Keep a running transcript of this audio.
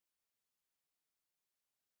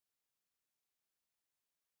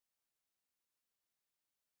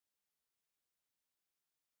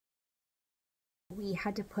We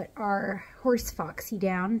had to put our horse Foxy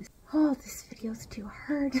down. Oh, this video's too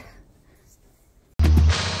hard.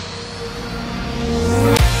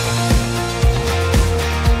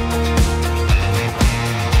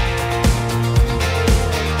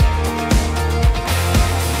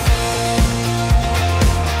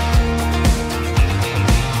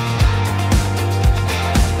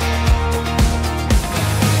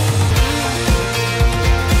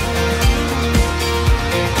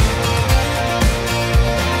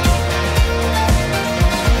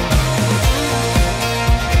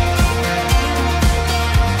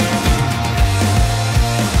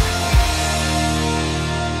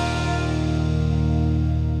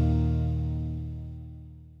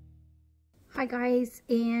 Hi guys,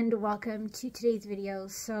 and welcome to today's video.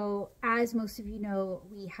 So as most of you know,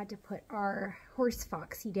 we had to put our horse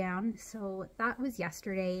Foxy down. So that was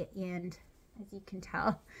yesterday, and as you can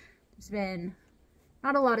tell, there's been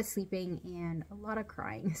not a lot of sleeping and a lot of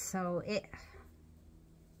crying. So it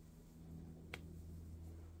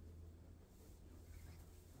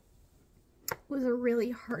was a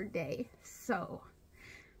really hard day.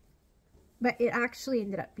 But it actually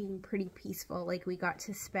ended up being pretty peaceful. Like, we got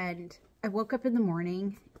to spend, I woke up in the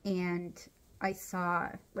morning and I saw,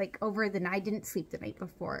 like, I didn't sleep the night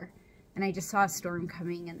before, and I just saw a storm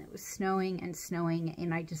coming, and it was snowing and snowing,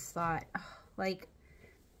 and I just thought, oh, like,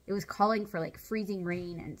 it was calling for like freezing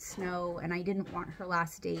rain and snow, and I didn't want her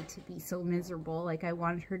last day to be so miserable. Like, I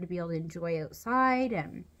wanted her to be able to enjoy outside,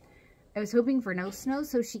 and I was hoping for no snow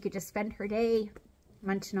so she could just spend her day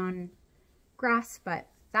munching on grass, but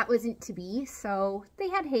that wasn't to be. So they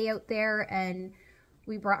had hay out there, and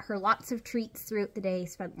we brought her lots of treats throughout the day,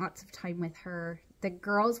 spent lots of time with her. The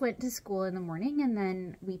girls went to school in the morning, and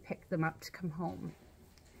then we picked them up to come home.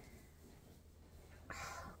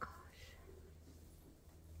 Oh gosh.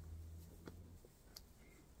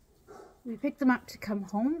 We picked them up to come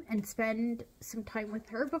home and spend some time with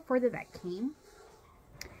her before the vet came.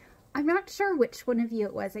 I'm not sure which one of you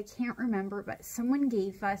it was, I can't remember, but someone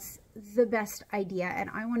gave us the best idea, and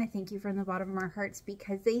I want to thank you from the bottom of our hearts,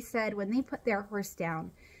 because they said when they put their horse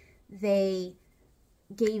down, they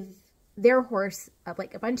gave their horse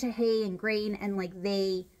like a bunch of hay and grain, and like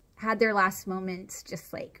they had their last moments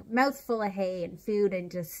just like mouthful of hay and food and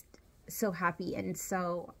just so happy. And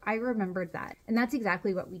so I remembered that, and that's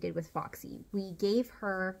exactly what we did with Foxy. We gave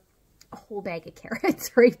her a whole bag of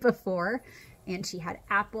carrots right before, and she had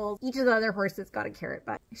apples. Each of the other horses got a carrot,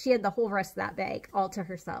 but she had the whole rest of that bag all to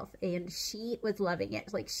herself, and she was loving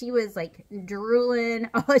it. Like, she was like drooling.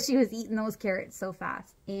 Oh, she was eating those carrots so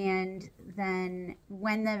fast. And then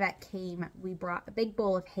when the vet came, we brought a big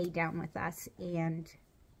bowl of hay down with us and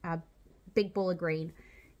a big bowl of grain,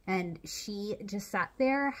 and she just sat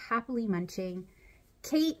there happily munching.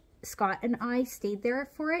 Kate, Scott, and I stayed there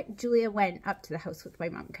for it. Julia went up to the house with my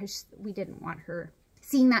mom because we didn't want her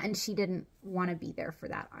seeing that, and she didn't want to be there for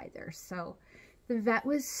that either. So the vet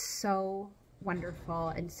was so wonderful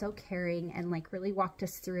and so caring, and like really walked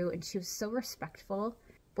us through, and she was so respectful.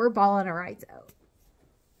 We're bawling our eyes out.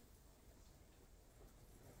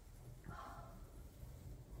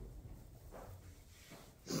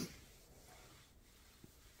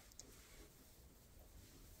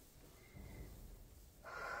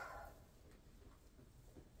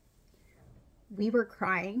 We were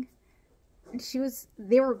crying, and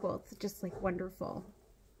they were both just like wonderful,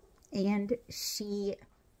 and she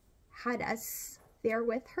had us there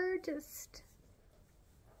with her. Just,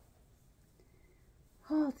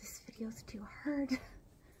 oh, this video's too hard.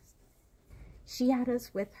 She had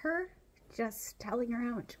us with her, just telling her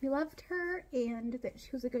how much we loved her and that she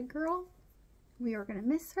was a good girl. We were gonna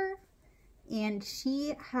miss her, and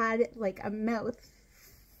she had like a mouth.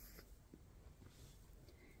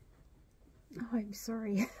 Oh, I'm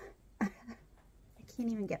sorry. I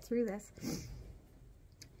can't even get through this.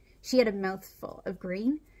 She had a mouthful of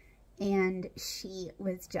grain, and she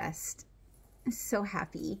was just so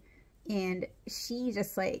happy, and she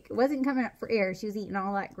just like wasn't coming up for air. She was eating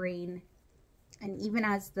all that grain, and even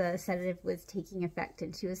as the sedative was taking effect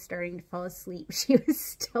and she was starting to fall asleep, she was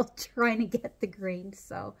still trying to get the grain.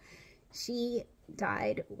 So she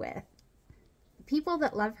died with people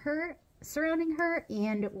that love her surrounding her,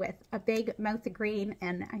 and with a big mouth of grain.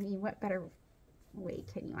 And I mean, what better way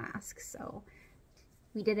can you ask? So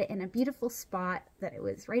we did it in a beautiful spot that it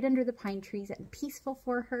was right under the pine trees and peaceful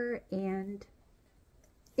for her, and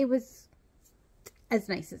it was as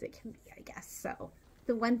nice as it can be, I guess. So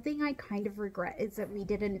the one thing I kind of regret is that we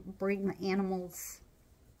didn't bring the animals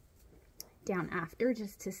down after,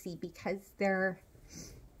 just to see, because they're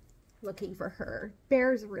looking for her.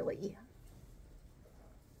 Bears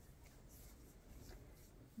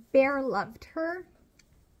Bear loved her,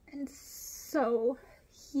 and so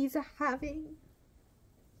he's having...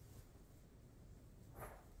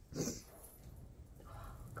 Oh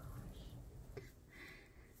gosh.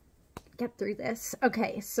 Get through this.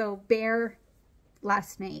 Okay, so Bear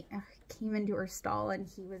last night came into her stall and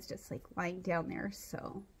he was just like lying down there,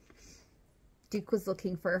 so Duke was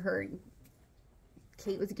looking for her and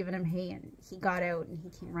Kate was giving him hay, and he got out and he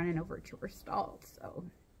came running over to her stall. So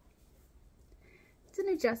it's an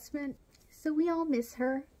adjustment. So we all miss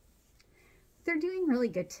her. They're doing really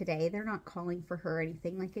good today. They're not calling for her or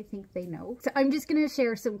anything. Like, I think they know. So I'm just going to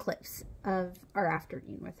share some clips of our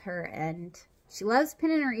afternoon with her. And she loves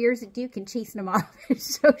pinning her ears at Duke and chasing him off.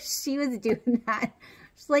 So she was doing that.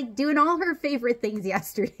 She's like doing all her favorite things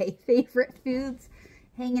yesterday. Favorite foods,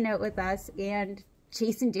 hanging out with us, and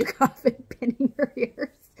chasing Duke off and pinning her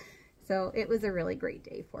ears. So it was a really great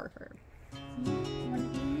day for her.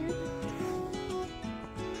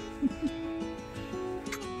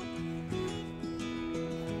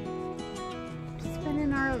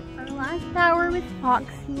 Spending our last hour with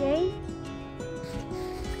Foxy, eh?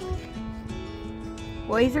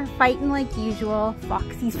 Boys are fighting like usual.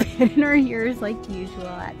 Foxy's pinning her ears like usual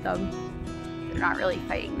at them. They're not really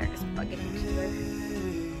fighting, they're just bugging each other.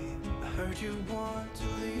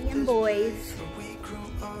 Me and boys.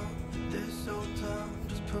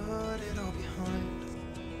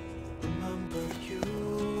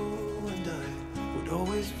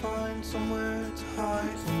 Always find somewhere to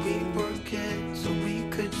hide when we were kids, so we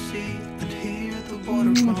could see and hear the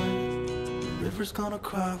water run. The river's gonna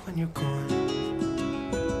cry when you're gone.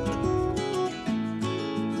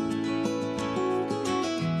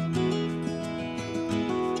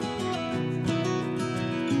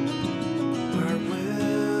 Where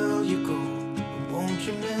will you go? Won't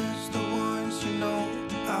you miss the ones you know?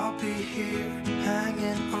 I'll be here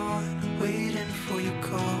hanging on, waiting for your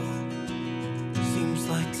call. Seems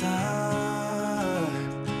like time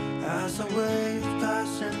as a wave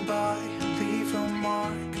passing by, leave a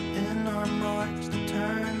mark in our marks to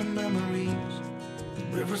turn to memories. The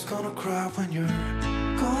river's gonna cry when you're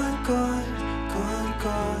gone, gone, gone,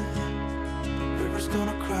 gone. The river's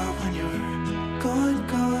gonna cry when you're gone,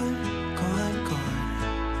 gone, gone,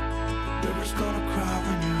 gone. The river's gonna cry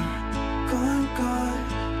when you're gone, gone,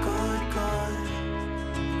 gone, gone.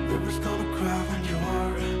 The river's gonna cry when you're...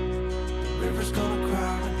 River's gonna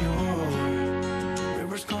cry when you're...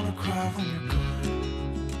 River's gonna cry when you're gone.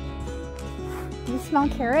 You smell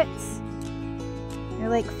carrots? You're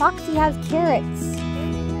like, Foxy has carrots.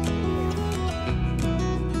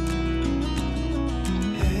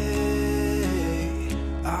 Hey,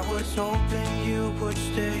 I was hoping you would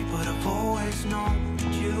stay, but I've always known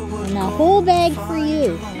you would. And a whole bag for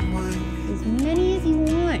you. As many as you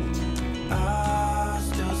want. I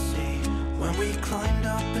still see when we climbed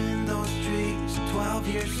up in those trees, 12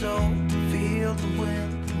 years old, to feel the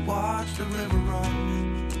wind and watch the river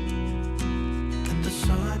run. And the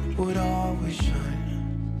sun would always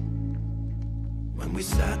shine when we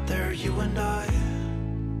sat there, you and I.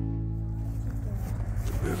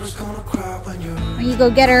 The river's gonna cry when you're... Or you go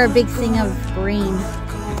get her a big thing of grain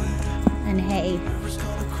and hay.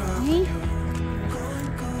 Hey?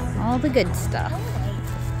 All the good stuff.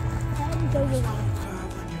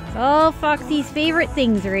 All Foxy's favorite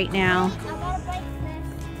things right now.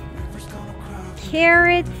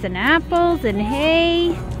 Carrots and apples and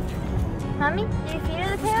hay. Mommy, did you feed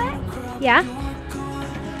her the carrot? Yeah.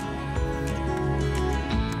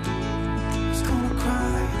 It's gonna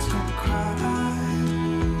cry, it's gonna cry.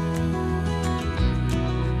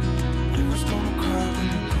 River's gonna cry when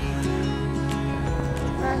you're gone.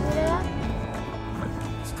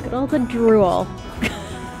 Look at all the drool.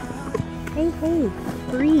 Hey,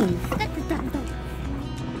 breathe.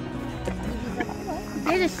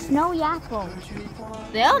 There's a snowy apple.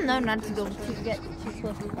 They all know not to get too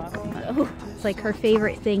close to Foxy. It's like her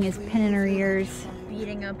favorite thing is pinning her ears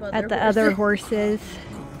Beating up at the other horses.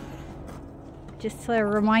 Just to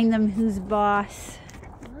remind them who's boss.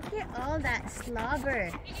 Look at all that slobber.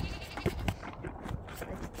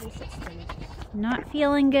 Not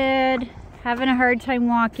feeling good. Having a hard time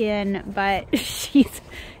walking, but she's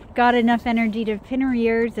got enough energy to pin her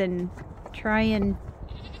ears and try and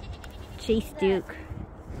chase Duke.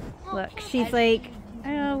 Look, she's like,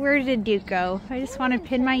 oh, where did Duke go? I just want to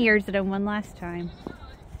pin my ears at him one last time.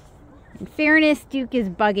 In fairness, Duke is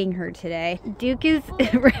bugging her today.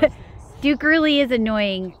 Duke really is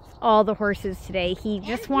annoying all the horses today. He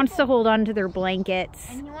just wants to hold on to their blankets.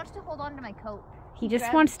 And he wants to hold on to my coat. He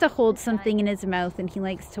just wants to hold something in his mouth and he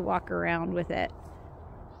likes to walk around with it.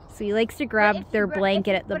 So he likes to grab their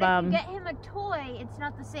blanket at the bum. But if you get him a toy, it's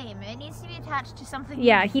not the same. It needs to be attached to something.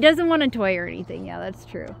 Yeah, he doesn't want a toy or anything. Yeah, that's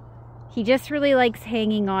true. He just really likes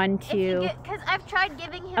hanging on to because I've tried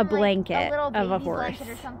giving him a blanket like, a little baby of a horse blanket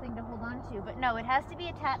or something to hold on to, but no, it has to be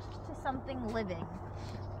attached to something living.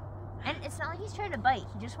 And it's not like he's trying to bite.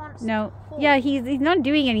 He just wants to hold. Yeah, he's not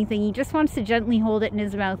doing anything. He just wants to gently hold it in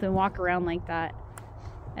his mouth and walk around like that.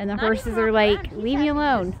 And the horses are like, leave me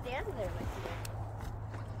alone.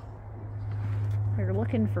 They're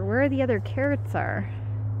looking for where the other carrots are.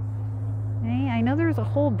 Hey, I know there's a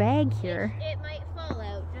whole bag here. It might fall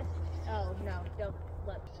out. Oh no, don't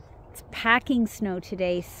look. It's packing snow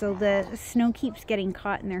today, so the snow keeps getting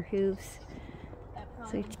caught in their hooves.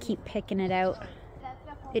 So we have to keep picking it out.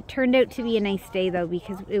 It turned out to be a nice day though,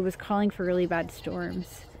 because it was calling for really bad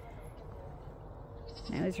storms.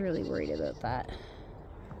 And I was really worried about that.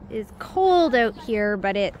 It's cold out here,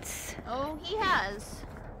 but it's... Oh, he has.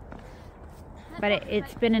 But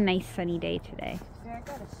it's been a nice sunny day today.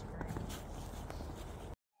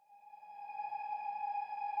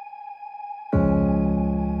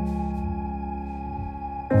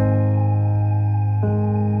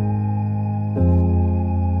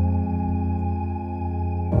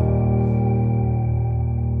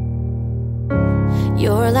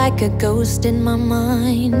 You're like a ghost in my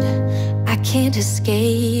mind. I can't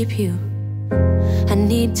escape you. I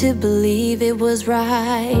need to believe it was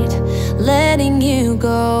right letting you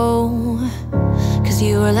go. 'Cause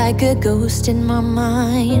you are like a ghost in my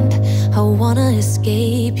mind. I wanna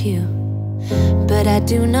escape you, but I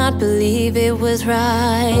do not believe it was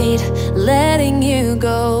right letting you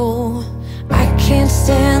go. I can't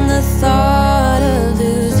stand the thought of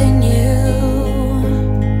losing you.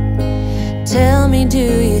 Tell me, do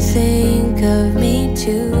you think of me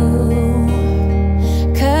too?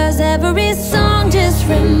 'Cause every song just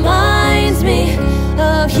reminds me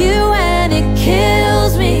of you and it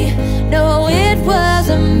kills me. No, it was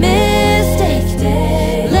a mistake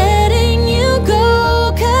letting you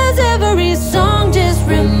go. 'Cause every song just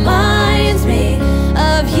reminds me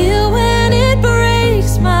of you and it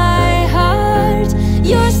breaks my heart.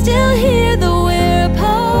 You're still here though we're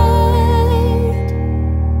apart.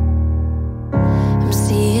 I'm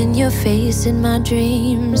seeing your face in my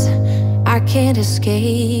dreams. I can't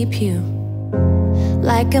escape you.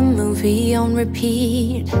 Like a movie on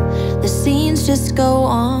repeat, the scenes just go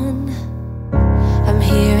on. I'm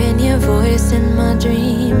hearing your voice in my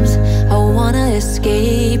dreams. I wanna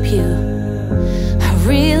escape you. I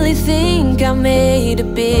really think I made a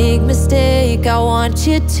big mistake. I want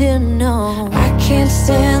you to know I can't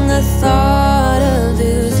stand the thought of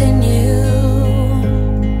losing you.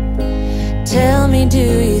 Tell me, do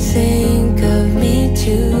you think of me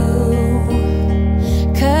too?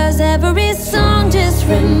 'Cause every song just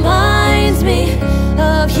reminds me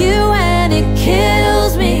of you and it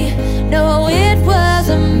kills me. No, it was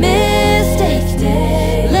a mistake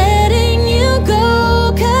letting you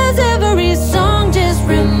go. 'Cause every song just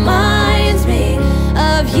reminds me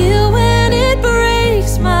of you and it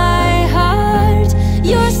breaks my heart.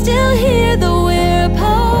 You're still here though we're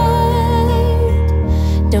apart.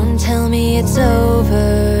 Don't tell me it's over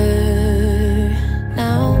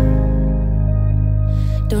now.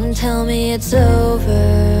 Don't tell me it's over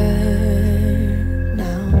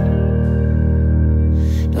now.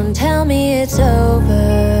 Don't tell me it's over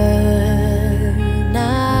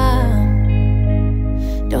now.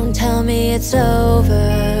 Don't tell me it's over.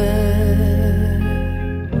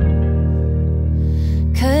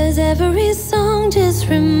 'Cause every song just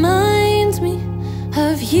reminds me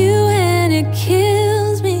of you and it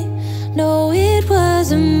kills me. No, it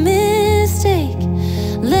was a mistake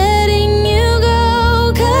letting you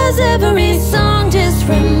go. 'Cause every song just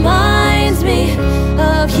reminds